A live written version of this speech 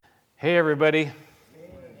Hey, everybody.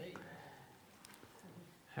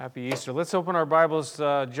 Happy Easter. Let's open our Bibles,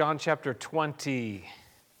 John chapter 20.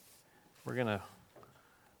 We're going to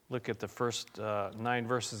look at the first 9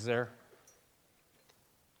 verses there.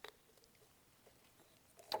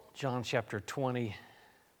 John chapter 20.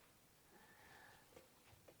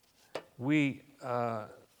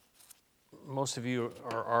 Most of you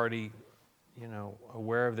are already,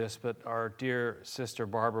 aware of this, but our dear sister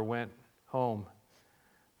Barbara went home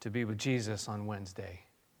to be with Jesus on Wednesday.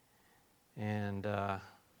 And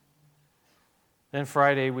then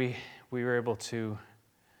Friday we were able to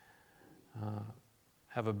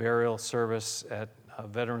have a burial service at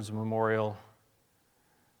Veterans Memorial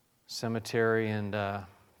Cemetery, and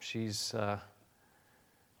she's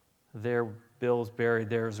there. Bill's buried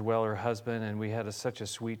there as well, her husband, and we had such a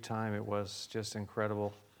sweet time. It was just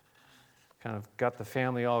incredible. Kind of got the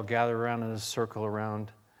family all gathered around in a circle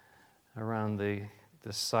around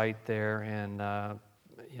the site there, and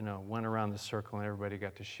went around the circle, and everybody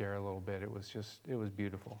got to share a little bit. It was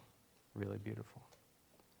beautiful, really beautiful.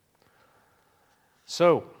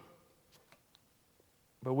 So,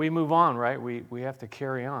 but we move on, right? We have to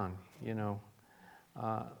carry on.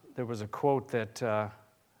 There was a quote that a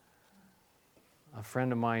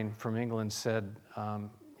friend of mine from England said.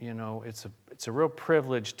 It's a real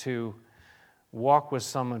privilege to walk with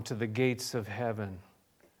someone to the gates of heaven,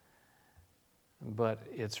 but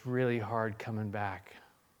it's really hard coming back.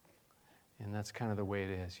 And that's kind of the way it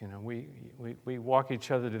is. We walk each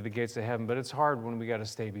other to the gates of heaven, but it's hard when we got to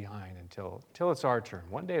stay behind until it's our turn.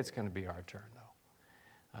 One day it's going to be our turn,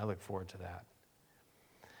 though. I look forward to that.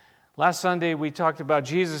 Last Sunday we talked about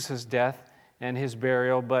Jesus' death and his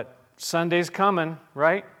burial, but Sunday's coming,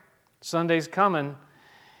 right? Sunday's coming.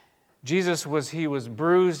 Jesus was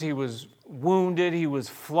bruised, he was wounded, he was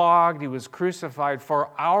flogged, he was crucified for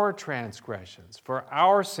our transgressions, for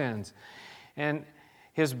our sins. And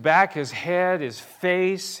his back, his head, his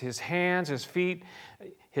face, his hands, his feet,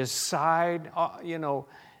 his side,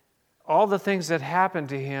 all the things that happened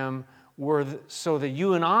to him were so that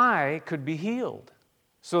you and I could be healed,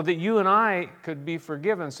 so that you and I could be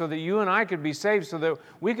forgiven, so that you and I could be saved, so that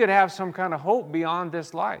we could have some kind of hope beyond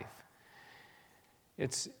this life.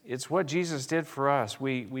 It's what Jesus did for us.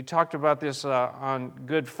 We talked about this on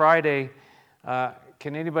Good Friday.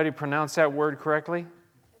 Can anybody pronounce that word correctly?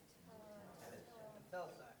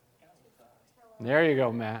 There you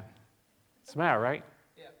go, Matt. It's Matt, right?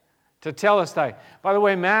 Yeah. Tetelestai. By the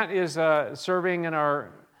way, Matt is serving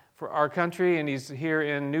for our country, and he's here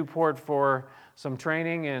in Newport for some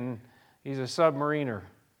training, and he's a submariner.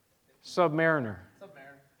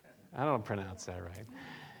 I don't pronounce that right.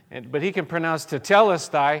 But he can pronounce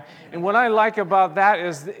Tetelestai. And what I like about that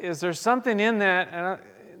is there's something in that, and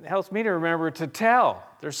it helps me to remember to tell.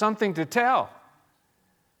 There's something to tell.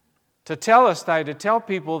 Tetelestai, to tell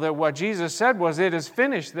people that what Jesus said was, it is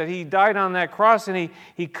finished, that he died on that cross and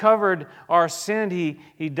he covered our sin.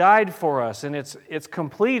 He died for us, and it's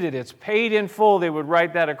completed. It's paid in full. They would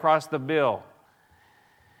write that across the bill.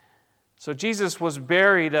 So Jesus was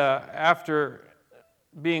buried after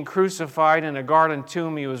being crucified in a garden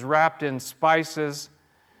tomb. He was wrapped in spices,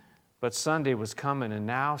 but Sunday was coming, and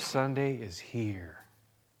now Sunday is here.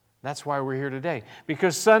 That's why we're here today,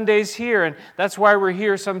 because Sunday's here, and that's why we're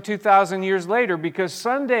here some 2,000 years later, because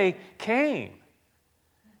Sunday came,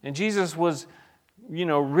 and Jesus was,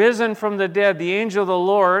 risen from the dead. The angel of the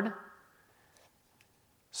Lord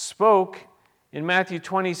spoke in Matthew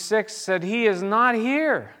 26, said, "He is not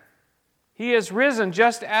here. He is risen,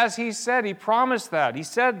 just as he said." He promised that. He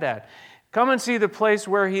said that. Come and see the place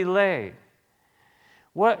where he lay.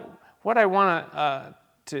 What I want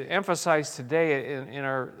to emphasize today in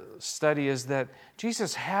our study is that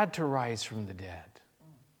Jesus had to rise from the dead.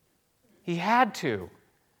 He had to.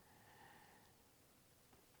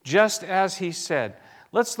 Just as he said.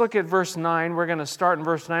 Let's look at verse 9. We're going to start in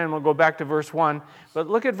verse 9 and we'll go back to verse 1. But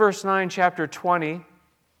look at verse 9, chapter 20.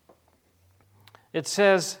 It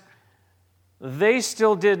says, "They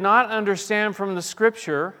still did not understand from the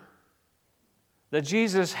Scripture that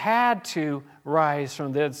Jesus had to rise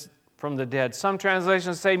from the dead." Some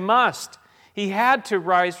translations say must. He had to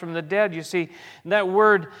rise from the dead. You see, that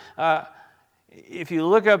word, if you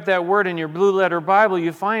look up that word in your blue letter Bible,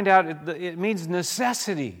 you find out it means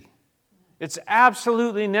necessity. It's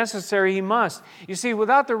absolutely necessary. He must. You see,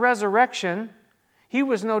 without the resurrection, he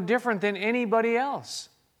was no different than anybody else.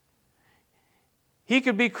 He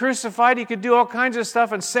could be crucified, he could do all kinds of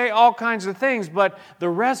stuff and say all kinds of things, but the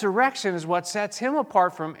resurrection is what sets him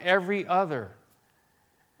apart from every other.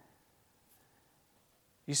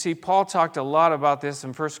 You see, Paul talked a lot about this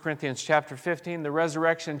in 1 Corinthians chapter 15, the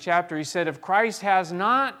resurrection chapter. He said, if Christ has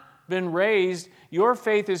not been raised, your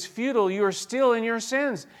faith is futile. You are still in your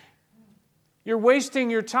sins. You're wasting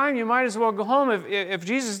your time. You might as well go home. If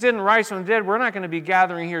Jesus didn't rise from the dead, we're not going to be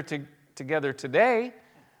gathering here together today.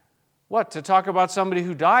 What? To talk about somebody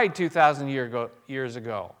who died 2,000 years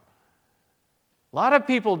ago. A lot of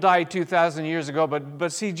people died 2,000 years ago,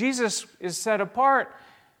 but see, Jesus is set apart.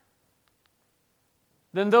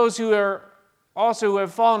 Then those who are also who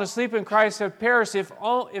have fallen asleep in Christ have perished.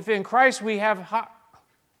 If in Christ we have...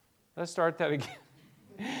 Let's start that again.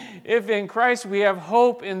 If in Christ we have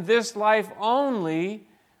hope in this life only,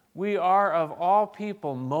 we are of all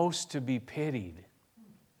people most to be pitied.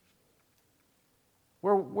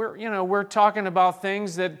 We're talking about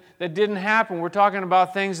things that didn't happen. We're talking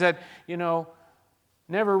about things that,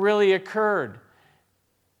 never really occurred.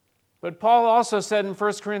 But Paul also said in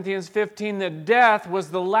 1 Corinthians 15 that death was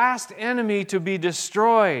the last enemy to be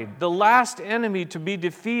destroyed, the last enemy to be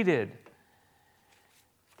defeated.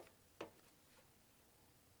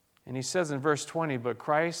 And he says in verse 20, but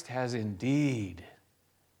Christ has indeed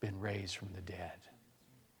been raised from the dead.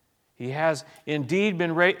 He has indeed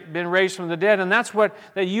been raised from the dead, and that's what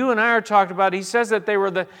that you and I are talking about. He says that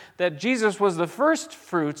that Jesus was the first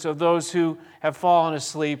fruits of those who have fallen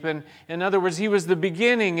asleep. And in other words, He was the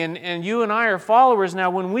beginning, and you and I are followers now.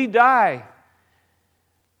 When we die,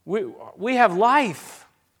 we have life.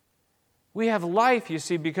 We have life, you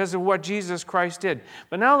see, because of what Jesus Christ did.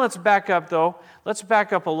 But now let's back up, though. Let's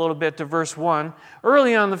back up a little bit to verse 1.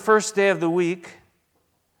 Early on the first day of the week,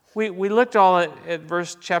 we looked all at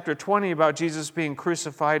chapter 20 about Jesus being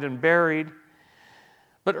crucified and buried.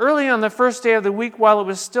 But early on the first day of the week, while it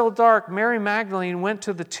was still dark, Mary Magdalene went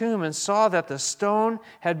to the tomb and saw that the stone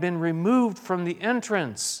had been removed from the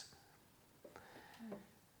entrance.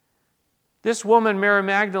 This woman, Mary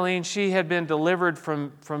Magdalene, she had been delivered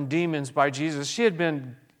from demons by Jesus. She had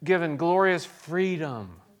been given glorious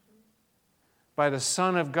freedom by the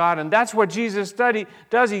Son of God. And that's what Jesus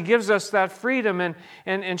does. He gives us that freedom.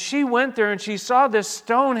 And she went there and she saw this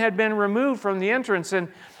stone had been removed from the entrance. And,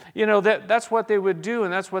 that's what they would do.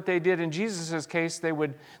 And that's what they did in Jesus' case. They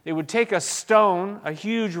would take a stone, a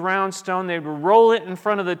huge round stone. They would roll it in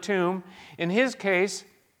front of the tomb. In his case,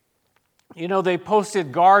 they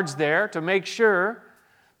posted guards there to make sure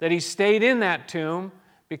that he stayed in that tomb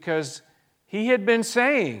because he had been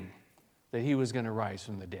saying that he was going to rise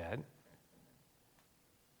from the dead.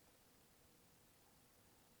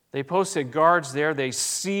 They posted guards there. They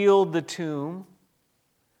sealed the tomb.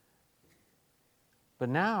 But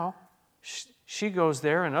now, she goes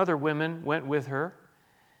there, and other women went with her.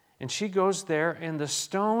 And she goes there, and the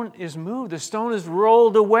stone is moved. The stone is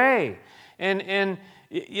rolled away. And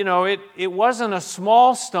it wasn't a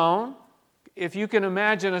small stone. If you can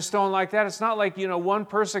imagine a stone like that, it's not like, one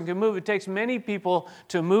person can move. It takes many people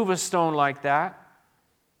to move a stone like that.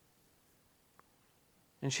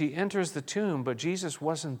 And she enters the tomb, but Jesus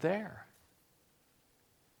wasn't there.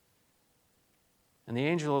 And the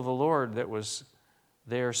angel of the Lord that was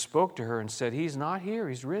there spoke to her and said, He's not here,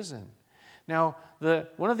 He's risen. Now,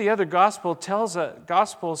 one of the other Gospels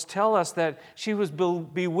tell us that she was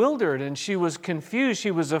bewildered and she was confused,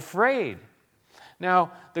 she was afraid.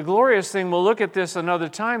 Now, the glorious thing, we'll look at this another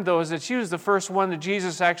time, though, is that she was the first one that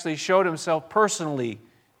Jesus actually showed Himself personally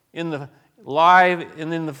live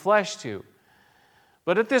and in the flesh to.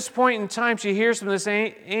 But at this point in time, she hears from this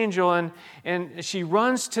angel, and she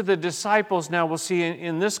runs to the disciples. Now, we'll see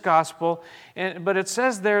in this gospel. But it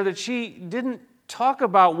says there that she didn't talk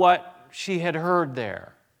about what she had heard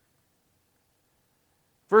there.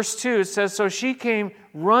 Verse 2, it says, so she came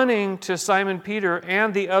running to Simon Peter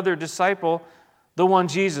and the other disciple, the one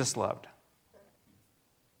Jesus loved.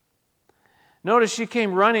 Notice she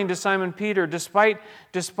came running to Simon Peter. Despite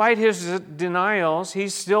his denials,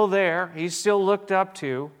 he's still there. He's still looked up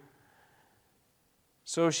to.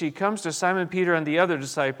 So she comes to Simon Peter and the other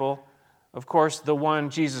disciple, of course, the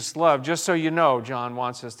one Jesus loved. Just so you know, John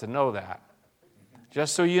wants us to know that.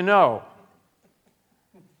 Just so you know.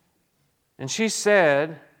 And she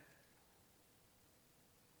said,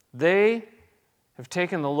 they have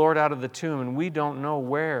taken the Lord out of the tomb, and we don't know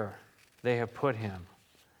where they have put Him.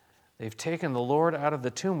 They've taken the Lord out of the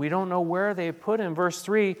tomb. We don't know where they put Him. Verse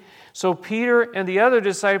 3, so Peter and the other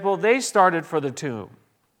disciple, they started for the tomb.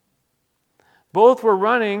 Both were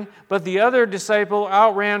running, but the other disciple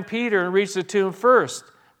outran Peter and reached the tomb first,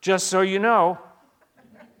 just so you know.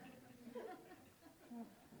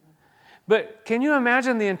 But can you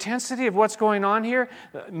imagine the intensity of what's going on here?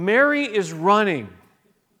 Mary is running.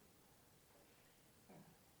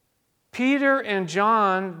 Peter and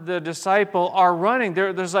John, the disciple, are running.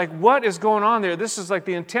 There's like, what is going on there? This is like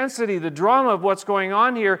the intensity, the drama of what's going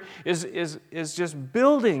on here is just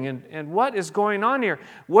building. And what is going on here?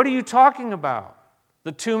 What are you talking about?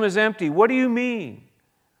 The tomb is empty. What do you mean?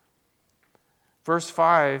 Verse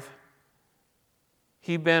 5,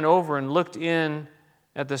 he bent over and looked in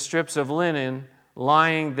at the strips of linen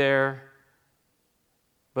lying there,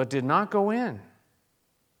 but did not go in.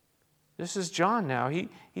 This is John now. He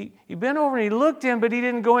bent over and he looked in, but he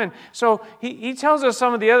didn't go in. So he tells us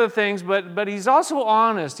some of the other things, but he's also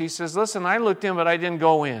honest. He says, listen, I looked in, but I didn't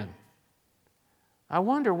go in. I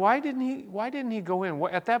wonder, why didn't he go in?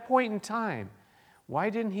 At that point in time, why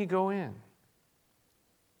didn't he go in?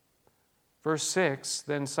 Verse 6,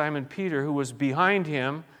 then Simon Peter, who was behind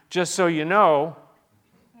him, just so you know,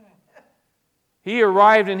 he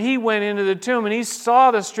arrived and he went into the tomb and he saw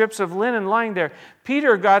the strips of linen lying there.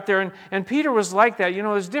 Peter got there and Peter was like that. You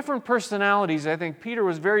know, there's different personalities. I think Peter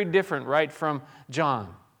was very different, right, from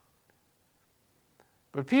John.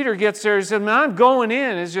 But Peter gets there, he said, man, I'm going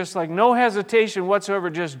in. It's just like no hesitation whatsoever,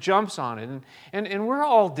 just jumps on it. And we're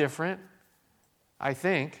all different, I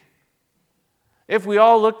think. If we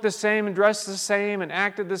all looked the same and dressed the same and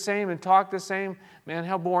acted the same and talked the same, man,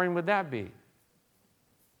 how boring would that be?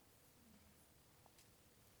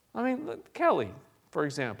 I mean, look, Kelly, for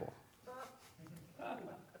example.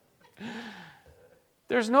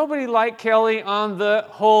 There's nobody like Kelly on the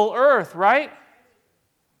whole earth, right?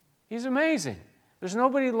 He's amazing. There's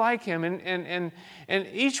nobody like him. And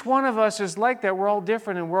each one of us is like that. We're all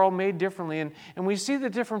different and we're all made differently. And we see the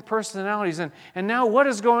different personalities. And now what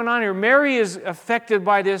is going on here? Mary is affected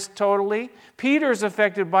by this totally. Peter's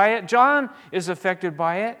affected by it. John is affected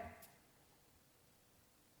by it.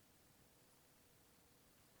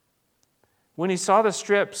 When he saw the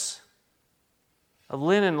strips of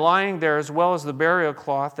linen lying there, as well as the burial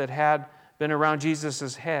cloth that had been around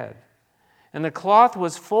Jesus' head, and the cloth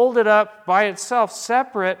was folded up by itself,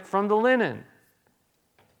 separate from the linen.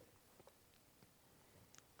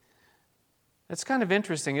 It's kind of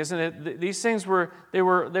interesting, isn't it? These things were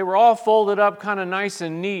all folded up kind of nice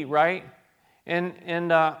and neat, right?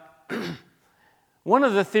 And one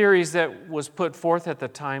of the theories that was put forth at the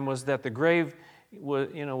time was that the grave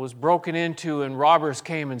was broken into and robbers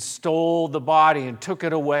came and stole the body and took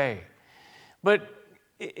it away. But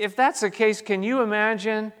if that's the case, can you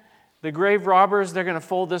imagine the grave robbers? They're going to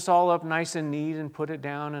fold this all up nice and neat and put it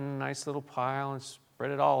down in a nice little pile and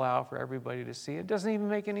spread it all out for everybody to see. It doesn't even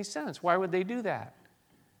make any sense. Why would they do that?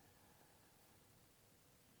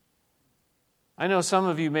 I know some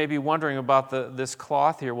of you may be wondering about this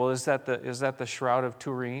cloth here. Well, is that the Shroud of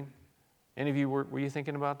Turin? Any of you, were you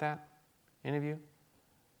thinking about that? Any of you?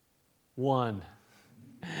 One.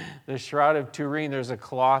 The Shroud of Turin, there's a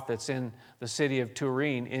cloth that's in the city of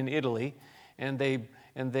Turin in Italy, and they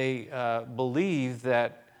believe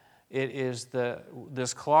that it is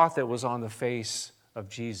this cloth that was on the face of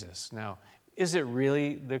Jesus. Now, is it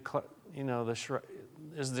really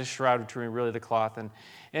is the Shroud of Turin really the cloth?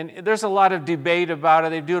 And there's a lot of debate about it.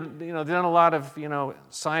 They've done a lot of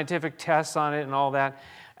scientific tests on it and all that.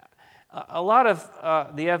 A lot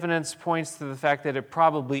of the evidence points to the fact that it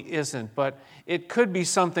probably isn't, but it could be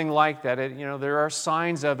something like that. There are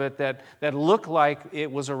signs of it that look like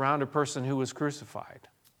it was around a person who was crucified.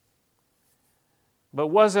 But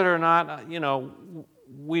was it or not,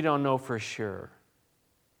 we don't know for sure.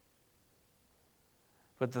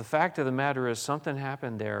 But the fact of the matter is something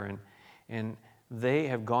happened there, and they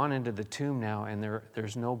have gone into the tomb now, and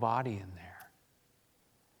there's no body in there.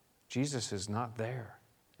 Jesus is not there,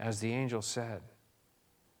 as the angel said.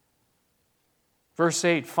 Verse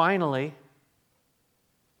 8, finally,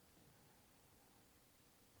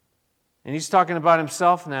 and he's talking about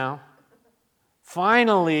himself now,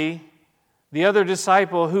 finally, the other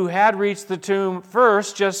disciple who had reached the tomb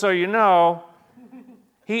first, just so you know,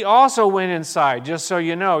 he also went inside, just so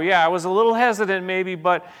you know. Yeah, I was a little hesitant maybe,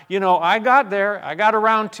 but, I got there. I got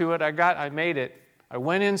around to it. I made it. I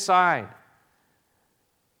went inside.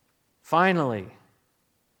 Finally.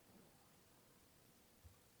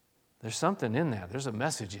 There's something in that. There's a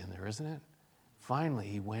message in there, isn't it? Finally,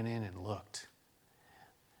 he went in and looked.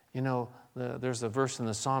 There's a verse in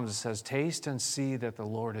the Psalms that says, taste and see that the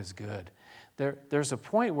Lord is good. There's a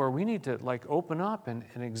point where we need to open up and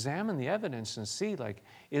examine the evidence and see,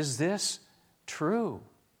 is this true?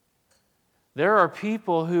 There are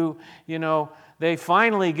people who, they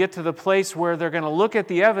finally get to the place where they're going to look at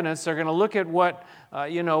the evidence. They're going to look at what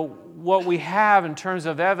we have in terms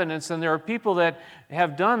of evidence. And there are people that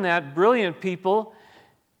have done that, brilliant people.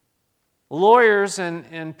 lawyers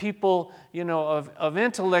and people, of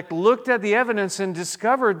intellect looked at the evidence and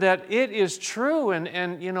discovered that it is true.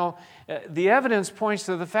 And the evidence points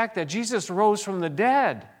to the fact that Jesus rose from the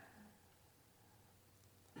dead.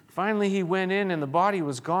 Finally, he went in and the body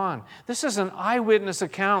was gone. This is an eyewitness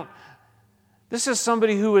account. This is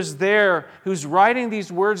somebody who was there, who's writing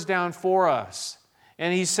these words down for us.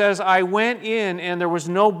 And he says, I went in and there was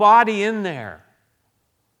no body in there.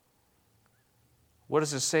 What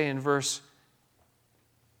does it say in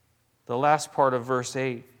the last part of verse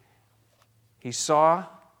 8? He saw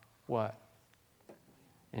what?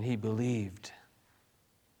 And he believed.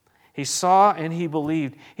 He saw and he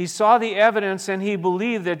believed. He saw the evidence and he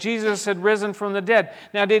believed that Jesus had risen from the dead.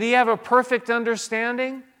 Now, did he have a perfect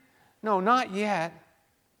understanding? No, not yet.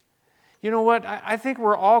 You know what? I think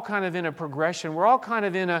we're all kind of in a progression. We're all kind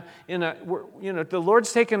of the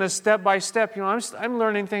Lord's taken us step by step. I'm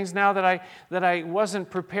learning things now that I wasn't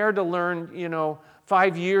prepared to learn,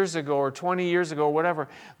 5 years ago or 20 years ago or whatever.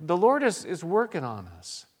 The Lord is working on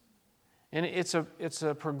us. And it's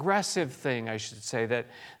a progressive thing, I should say,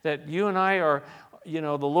 that you and I are,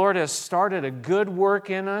 the Lord has started a good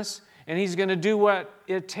work in us, and He's going to do what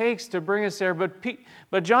it takes to bring us there.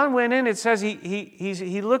 But John went in, it says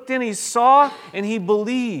he looked in, he saw, and he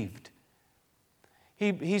believed.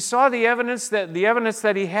 He saw the evidence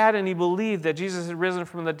that he had, and he believed that Jesus had risen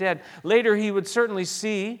from the dead. Later, he would certainly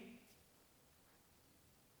see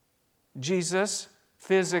Jesus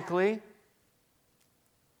physically.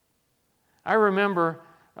 I remember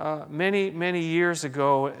many years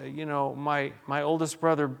ago, my oldest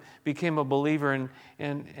brother became a believer,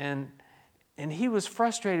 and he was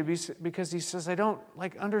frustrated because he says, I don't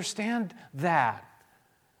understand that.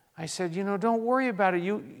 I said, don't worry about it.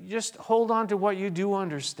 You just hold on to what you do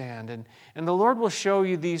understand, and the Lord will show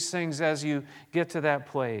you these things as you get to that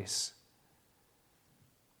place.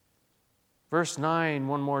 Verse 9,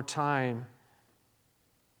 one more time.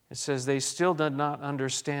 It says, they still did not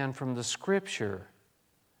understand from the Scripture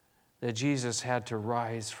that Jesus had to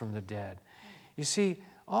rise from the dead. You see,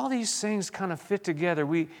 all these things kind of fit together.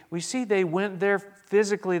 We see they went there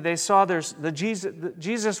physically. They saw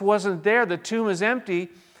Jesus wasn't there. The tomb is empty.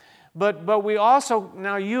 But we also,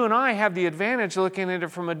 now you and I have the advantage looking at it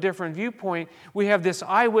from a different viewpoint. We have this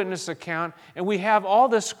eyewitness account, and we have all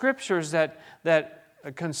the Scriptures that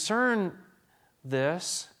concern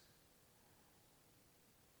this.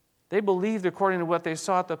 They believed according to what they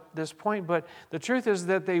saw at this point, but the truth is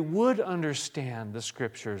that they would understand the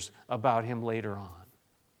Scriptures about Him later on.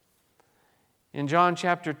 In John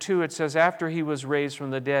chapter 2, it says, after He was raised from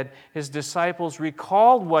the dead, His disciples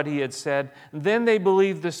recalled what He had said, and then they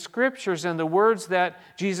believed the Scriptures and the words that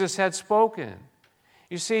Jesus had spoken.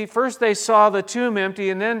 You see, first they saw the tomb empty,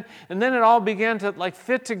 and then it all began to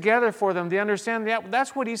fit together for them. They understand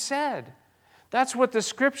that's what He said. That's what the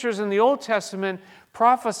Scriptures in the Old Testament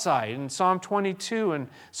prophesied in Psalm 22 and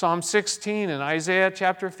Psalm 16 and Isaiah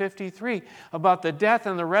chapter 53 about the death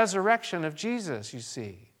and the resurrection of Jesus, you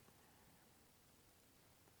see.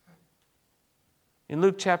 In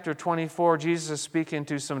Luke chapter 24, Jesus is speaking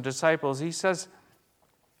to some disciples. He says,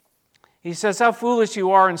 how foolish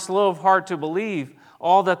you are and slow of heart to believe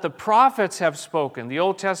all that the prophets have spoken, the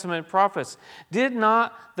Old Testament prophets. Did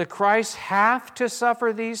not the Christ have to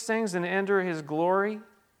suffer these things and enter His glory?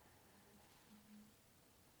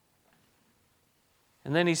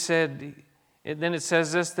 And then it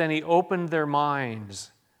says this, then He opened their minds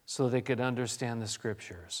so they could understand the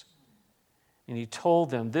Scriptures. And He told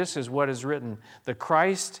them, this is what is written, the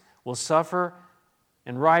Christ will suffer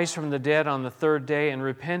and rise from the dead on the third day, and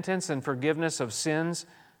repentance and forgiveness of sins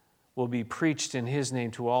will be preached in His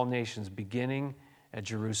name to all nations, beginning at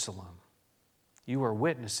Jerusalem. You are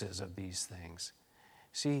witnesses of these things.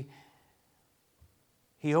 See,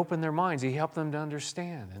 He opened their minds. He helped them to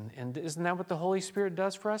understand. And isn't that what the Holy Spirit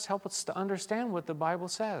does for us? Help us to understand what the Bible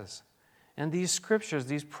says. And these Scriptures,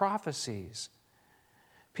 these prophecies.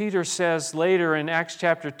 Peter says later in Acts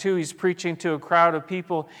chapter 2, he's preaching to a crowd of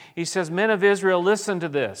people. He says, men of Israel, listen to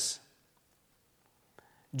this.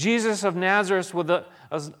 Jesus of Nazareth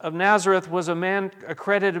was a man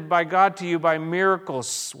accredited by God to you by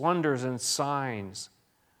miracles, wonders, and signs,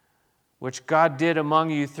 which God did among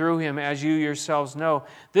you through Him, as you yourselves know.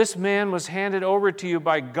 This man was handed over to you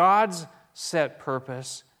by God's set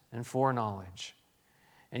purpose and foreknowledge.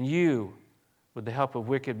 And you, with the help of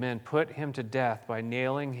wicked men, put Him to death by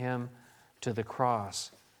nailing Him to the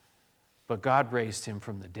cross. But God raised Him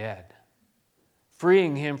from the dead,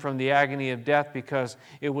 freeing Him from the agony of death, because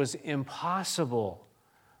it was impossible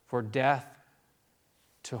for death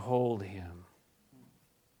to hold Him.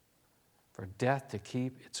 for death to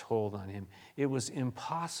keep its hold on him. It was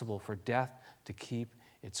impossible for death to keep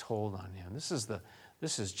its hold on him. This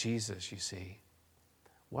is Jesus, you see.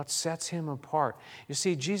 What sets him apart? You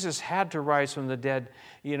see, Jesus had to rise from the dead,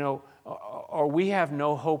 or we have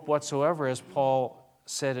no hope whatsoever, as Paul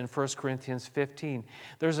said in 1 Corinthians 15.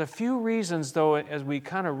 There's a few reasons, though, as we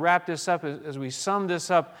kind of wrap this up, as we sum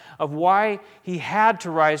this up, of why he had to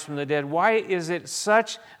rise from the dead. Why is it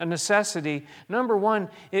such a necessity? Number one,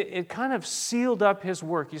 it kind of sealed up his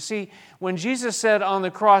work. You see, when Jesus said on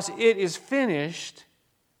the cross, "It is finished,"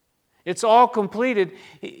 it's all completed.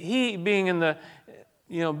 He being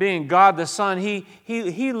God the Son,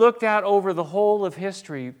 he looked out over the whole of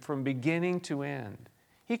history from beginning to end.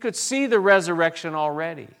 He could see the resurrection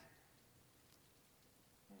already.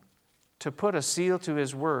 To put a seal to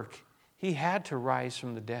his work, he had to rise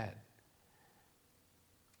from the dead.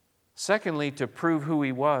 Secondly, to prove who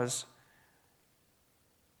he was,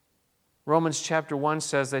 Romans chapter 1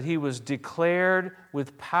 says that he was declared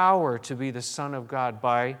with power to be the Son of God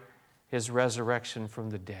by his resurrection from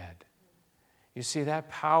the dead. You see, that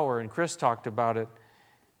power, and Chris talked about it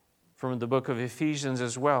from the book of Ephesians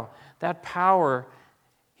as well. That power,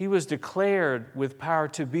 he was declared with power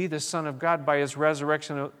to be the Son of God by his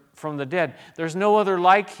resurrection from the dead. There's no other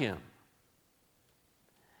like him.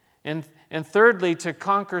 And thirdly, to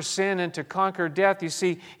conquer sin and to conquer death. You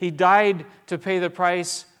see, he died to pay the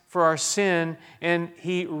price for our sin, and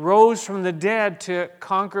he rose from the dead to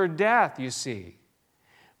conquer death, you see.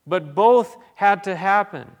 But both had to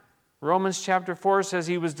happen. Romans chapter 4 says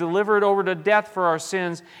he was delivered over to death for our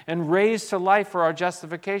sins and raised to life for our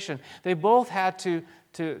justification. They both had to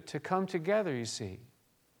come together, you see.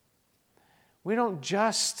 We don't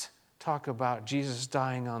just talk about Jesus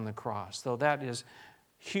dying on the cross, though that is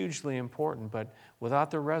hugely important, but without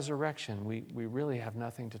the resurrection, we really have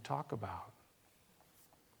nothing to talk about.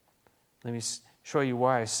 Let me show you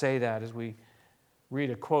why I say that as we read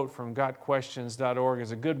a quote from gotquestions.org. It's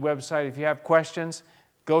a good website. If you have questions,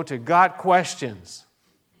 go to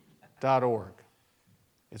gotquestions.org.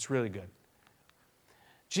 It's really good.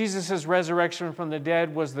 Jesus' resurrection from the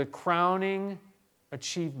dead was the crowning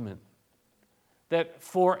achievement that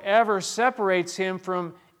forever separates him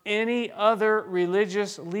from any other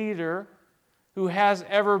religious leader who has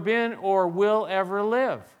ever been or will ever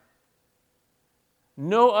live.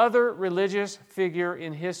 No other religious figure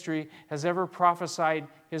in history has ever prophesied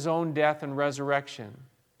his own death and resurrection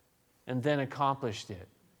and then accomplished it.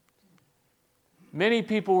 Many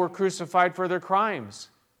people were crucified for their crimes.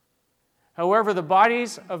 However, the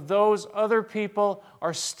bodies of those other people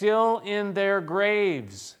are still in their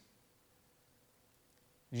graves.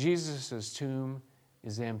 Jesus' tomb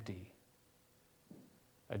is empty.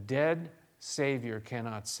 A dead Savior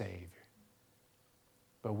cannot save,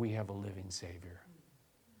 but we have a living Savior.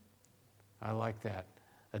 I like that.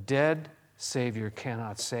 A dead Savior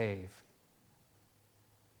cannot save,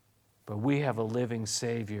 but we have a living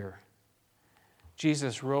Savior.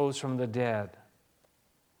 Jesus rose from the dead,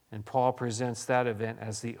 and Paul presents that event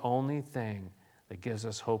as the only thing that gives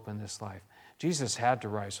us hope in this life. Jesus had to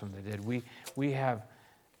rise from the dead. We have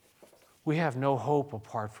no hope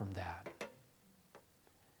apart from that.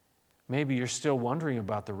 Maybe you're still wondering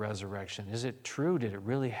about the resurrection. Is it true? Did it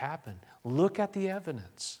really happen? Look at the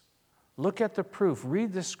evidence. Look at the proof.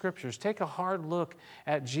 Read the scriptures. Take a hard look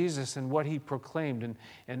at Jesus and what he proclaimed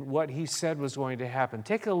and what he said was going to happen.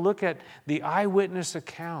 Take a look at the eyewitness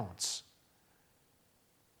accounts.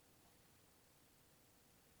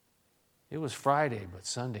 It was Friday, but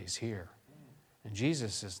Sunday's here. And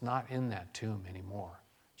Jesus is not in that tomb anymore.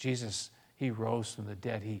 Jesus, he rose from the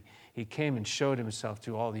dead. He came and showed himself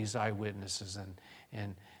to all these eyewitnesses,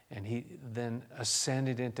 and he then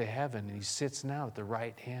ascended into heaven, and he sits now at the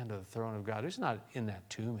right hand of the throne of God. He's not in that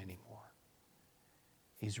tomb anymore.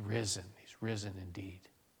 He's risen. He's risen indeed.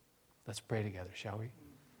 Let's pray together, shall we?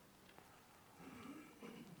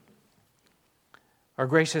 Our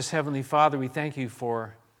gracious Heavenly Father, we thank you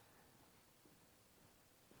for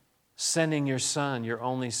sending your Son, your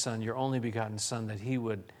only begotten Son, that he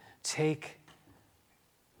would take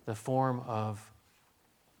the form of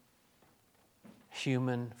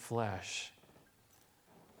human flesh,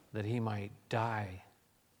 that he might die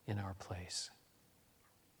in our place.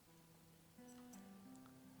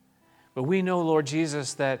 But we know, Lord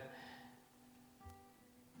Jesus, that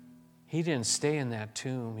he didn't stay in that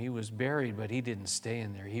tomb. He was buried, but he didn't stay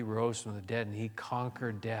in there. He rose from the dead and he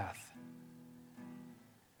conquered death.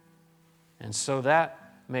 And so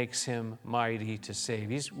that makes him mighty to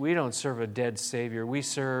save. We don't serve a dead Savior. We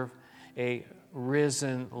serve a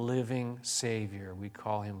risen, living Savior. We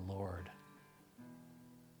call him Lord.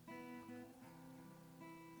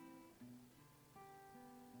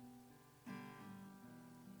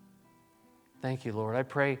 Thank you, Lord. I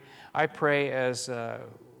pray as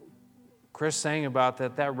Chris sang about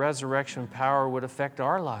that resurrection power would affect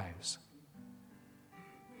our lives.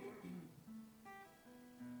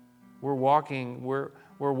 We're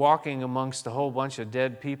walking amongst a whole bunch of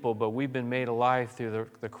dead people, but we've been made alive through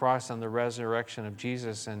the cross and the resurrection of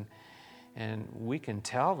Jesus, and we can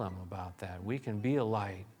tell them about that. We can be a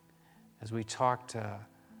light. As we talked a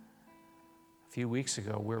few weeks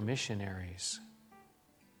ago, we're missionaries.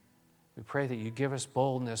 We pray that you give us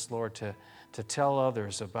boldness, Lord, to tell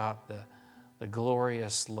others about the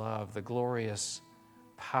glorious love, the glorious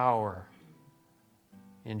power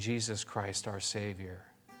in Jesus Christ, our Savior.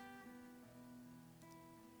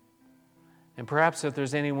 And perhaps if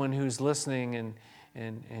there's anyone who's listening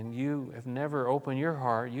and you have never opened your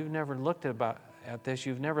heart, you've never looked at this,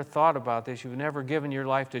 you've never thought about this, you've never given your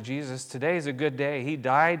life to Jesus, today's a good day. He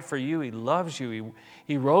died for you. He loves you.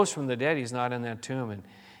 He rose from the dead. He's not in that tomb.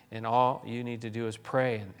 And all you need to do is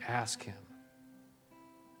pray and ask Him,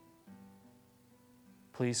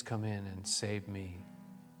 please come in and save me.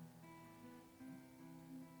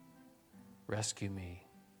 Rescue me.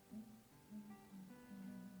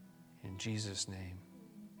 In Jesus' name.